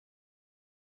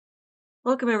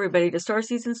Welcome everybody to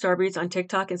Starseeds and Starbreeds on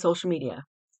TikTok and social media.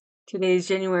 Today is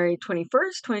January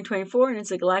 21st, 2024, and it's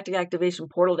a Galactic Activation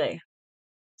Portal Day.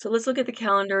 So let's look at the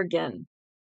calendar again.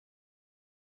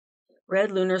 Red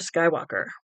Lunar Skywalker.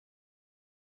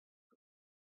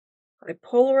 I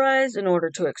polarize in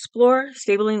order to explore,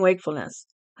 stabling wakefulness.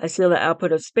 I seal the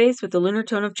output of space with the lunar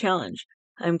tone of challenge.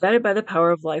 I am guided by the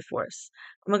power of life force.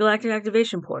 I'm a Galactic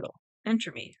Activation Portal.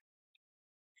 Enter me.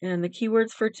 And the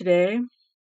keywords for today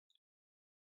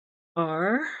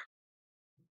are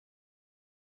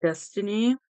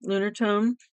Destiny, Lunar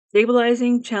Tone,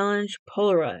 Stabilizing, Challenge,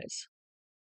 Polarize.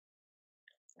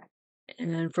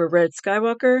 And for Red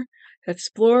Skywalker,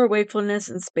 Explore, Wakefulness,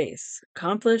 and Space.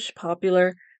 Accomplished,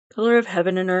 popular, Pillar of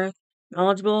Heaven and Earth,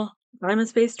 knowledgeable, time and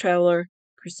space traveler,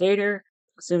 crusader,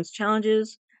 assumes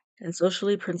challenges, and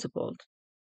socially principled.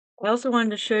 I also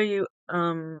wanted to show you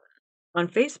on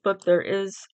Facebook there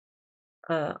is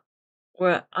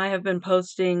where I have been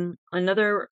posting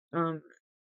another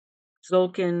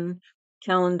Zolkin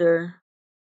calendar.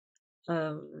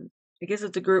 I guess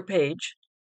it's a group page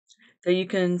that you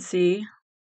can see.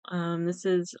 This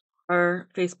is our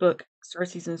Facebook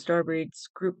Starseeds and Starbreeds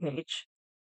group page.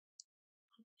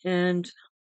 And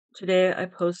today I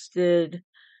posted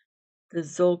the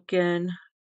Zolkin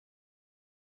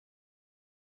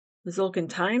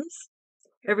Times.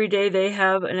 Every day they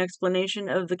have an explanation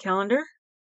of the calendar.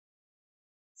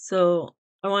 So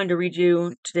I wanted to read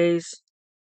you today's,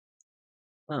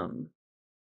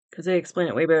 because they explain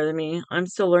it way better than me. I'm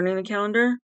still learning the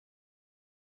calendar,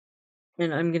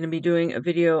 and I'm going to be doing a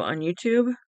video on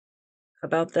YouTube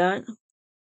about that.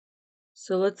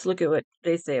 So let's look at what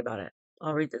they say about it.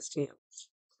 I'll read this to you.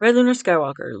 Red Lunar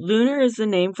Skywalker. Lunar is the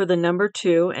name for the number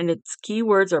 2, and its key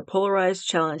words are polarize,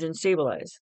 challenge, and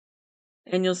stabilize.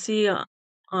 And you'll see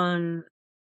on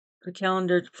the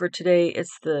calendar for today,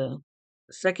 it's the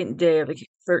second day of a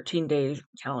 13-day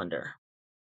calendar.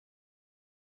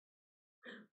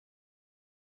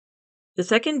 The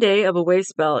second day of a wave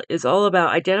spell is all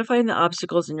about identifying the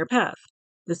obstacles in your path.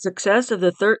 The success of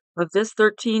this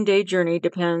 13-day journey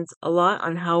depends a lot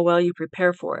on how well you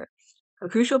prepare for it. A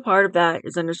crucial part of that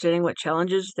is understanding what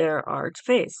challenges there are to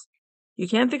face. You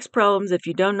can't fix problems if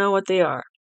you don't know what they are.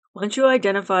 Once you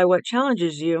identify what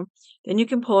challenges you, then you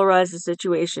can polarize the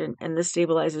situation, and this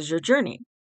stabilizes your journey.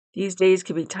 These days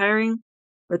can be tiring,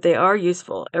 but they are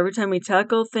useful. Every time we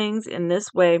tackle things in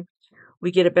this way,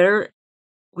 we get better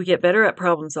at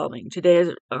problem solving. Today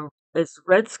is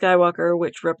Red Skywalker,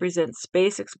 which represents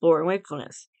space, explore, and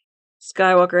wakefulness.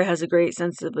 Skywalker has a great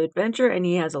sense of adventure, and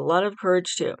he has a lot of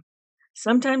courage too.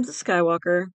 Sometimes the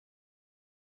Skywalker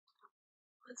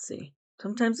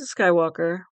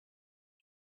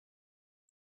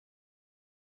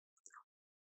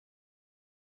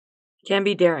can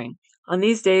be daring. On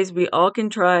these days, we all can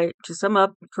try to sum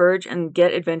up courage and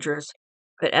get adventurous.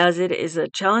 But as it is a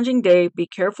challenging day, be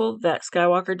careful that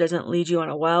Skywalker doesn't lead you on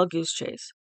a wild goose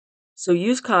chase. So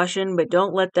use caution, but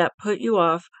don't let that put you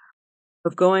off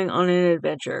of going on an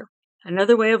adventure.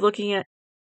 Another way of looking at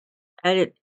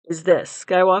it is this.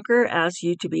 Skywalker asks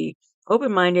you to be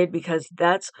open-minded because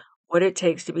that's what it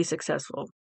takes to be successful.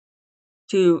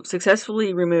 To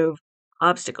successfully remove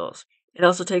obstacles. It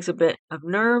also takes a bit of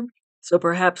nerve, so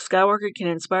perhaps Skywalker can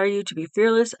inspire you to be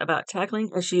fearless about tackling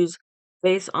issues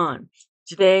face on.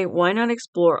 Today, why not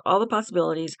explore all the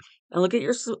possibilities and look at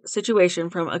your situation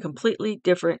from a completely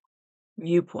different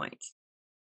viewpoint?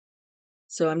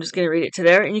 So I'm just going to read it to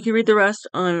there, and you can read the rest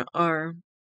on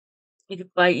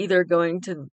by either going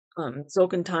to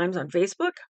Zolkin Times on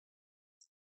Facebook,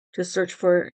 just search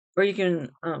for, or you can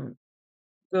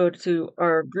go to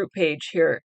our group page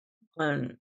here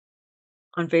on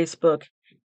Facebook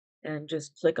and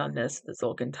just click on the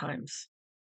Zolkin Times.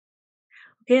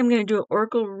 Okay, I'm going to do an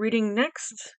oracle reading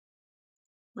next.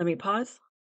 Let me pause.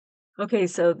 Okay,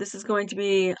 so this is going to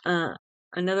be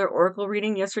another oracle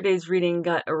reading. Yesterday's reading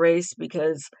got erased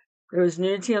because there was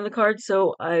nudity on the card,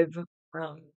 so I've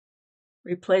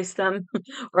replaced them,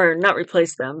 or not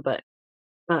replaced them, but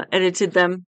edited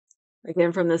them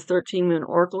again from this 13 Moon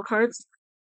Oracle cards.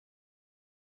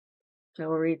 So I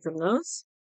will read from those.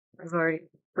 I've already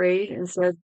prayed and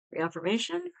said the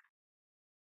affirmation.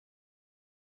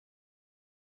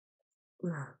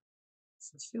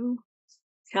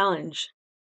 Challenge.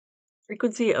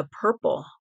 Frequency of purple.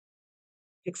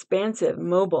 Expansive,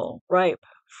 mobile, ripe,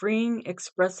 freeing,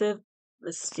 expressive,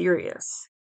 mysterious.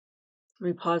 Let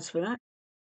me pause for that.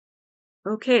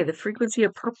 Okay, the frequency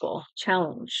of purple.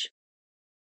 Challenge.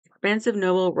 Expansive,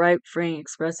 noble, ripe, freeing,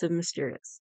 expressive,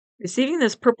 mysterious. Receiving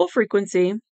this purple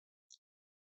frequency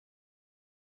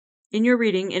in your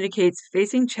reading indicates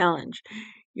facing challenge.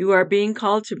 You are being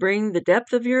called to bring the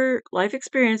depth of your life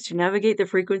experience to navigate the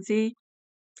frequency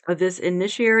of this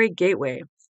initiatory gateway.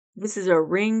 This is a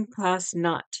ring past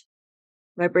knot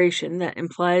vibration that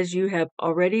implies you have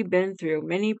already been through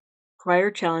many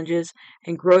prior challenges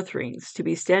and growth rings to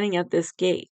be standing at this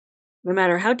gate. No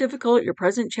matter how difficult your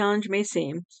present challenge may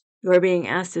seem, you are being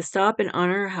asked to stop and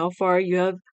honor how far you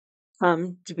have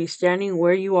come to be standing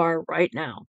where you are right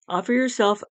now. Offer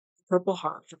yourself a purple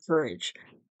heart for courage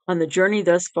on the journey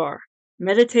thus far.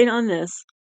 Meditate on this.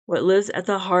 What lives at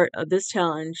the heart of this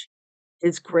challenge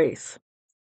is grace.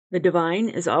 The divine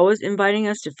is always inviting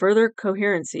us to further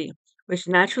coherency, which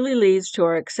naturally leads to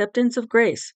our acceptance of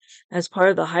grace as part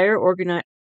of the higher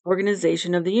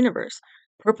organization of the universe.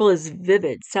 Purple is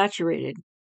vivid, saturated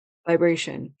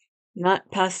vibration, not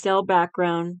pastel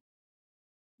background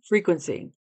frequency.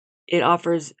 It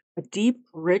offers a deep,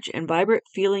 rich, and vibrant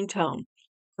feeling tone.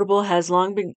 Purple has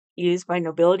long been used by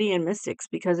nobility and mystics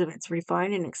because of its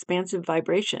refined and expansive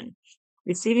vibration.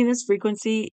 Receiving this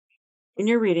frequency in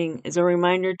your reading is a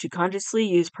reminder to consciously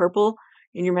use purple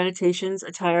in your meditations,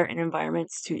 attire, and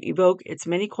environments to evoke its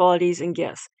many qualities and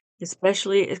gifts,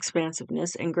 especially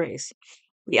expansiveness and grace.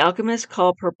 The alchemists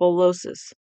call purple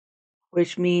losis,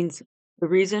 which means the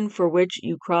reason for which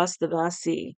you cross the vast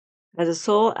sea. As a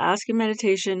soul, ask in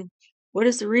meditation, what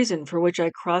is the reason for which I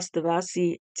crossed the vast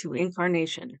sea to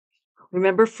incarnation?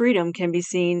 Remember, freedom can be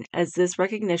seen as this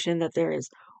recognition that there is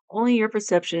only your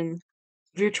perception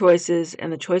of your choices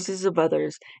and the choices of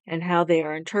others and how they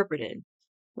are interpreted.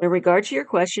 In regard to your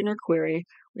question or query,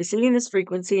 receiving this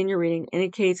frequency in your reading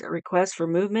indicates a request for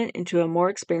movement into a more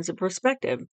expansive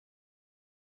perspective.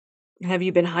 Have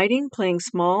you been hiding, playing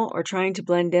small, or trying to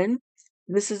blend in?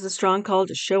 This is a strong call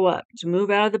to show up, to move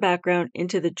out of the background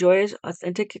into the joyous,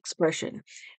 authentic expression.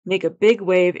 Make a big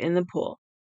wave in the pool.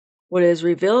 What is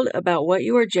revealed about what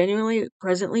you are genuinely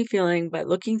presently feeling by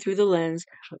looking through the lens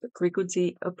of the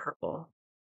frequency of purple.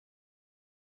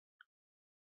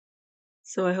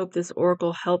 So I hope this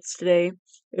oracle helps today.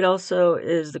 It also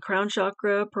is the crown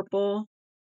chakra, purple.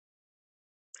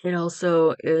 It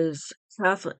also is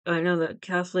Catholic. I know that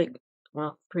Catholic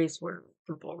priests wear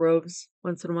purple robes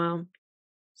once in a while.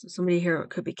 So somebody here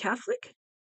could be Catholic.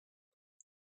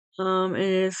 And it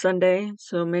is Sunday,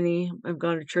 so many have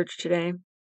gone to church today.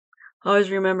 Always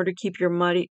remember to keep your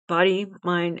body,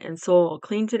 mind, and soul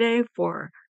clean today for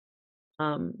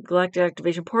Galactic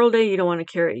Activation Portal Day. You don't want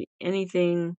to carry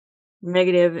anything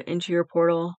negative into your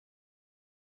portal.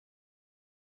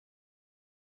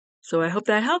 So I hope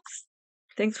that helps.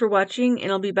 Thanks for watching,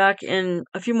 and I'll be back in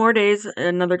a few more days,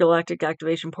 another Galactic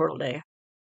Activation Portal Day.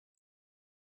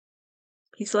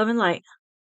 Peace, love, and light.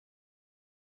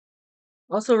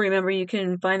 Also remember you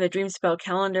can find the Dreamspell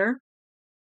Calendar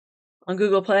on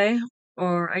Google Play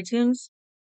or iTunes,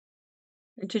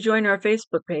 and to join our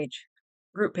Facebook page,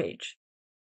 group page.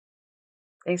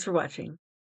 Thanks for watching.